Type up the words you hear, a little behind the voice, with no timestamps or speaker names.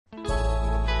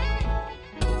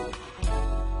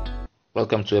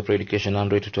Welcome to April Education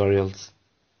Android Tutorials.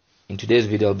 In today's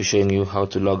video, I'll be showing you how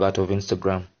to log out of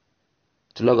Instagram.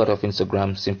 To log out of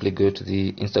Instagram, simply go to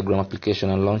the Instagram application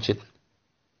and launch it.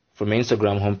 From your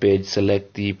Instagram homepage,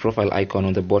 select the profile icon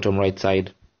on the bottom right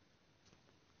side.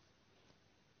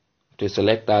 To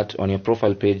select that, on your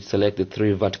profile page, select the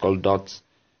three vertical dots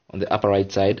on the upper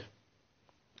right side,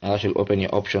 and that should open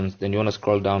your options. Then you want to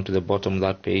scroll down to the bottom of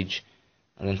that page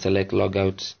and then select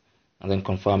Logout, and then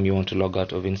confirm you want to log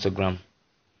out of Instagram.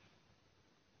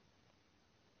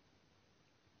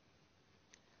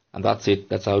 And that's it.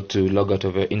 That's how to log out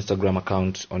of your Instagram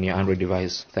account on your Android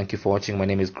device. Thank you for watching. My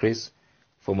name is Chris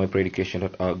from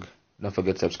mypreeducation.org. Don't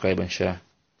forget to subscribe and share.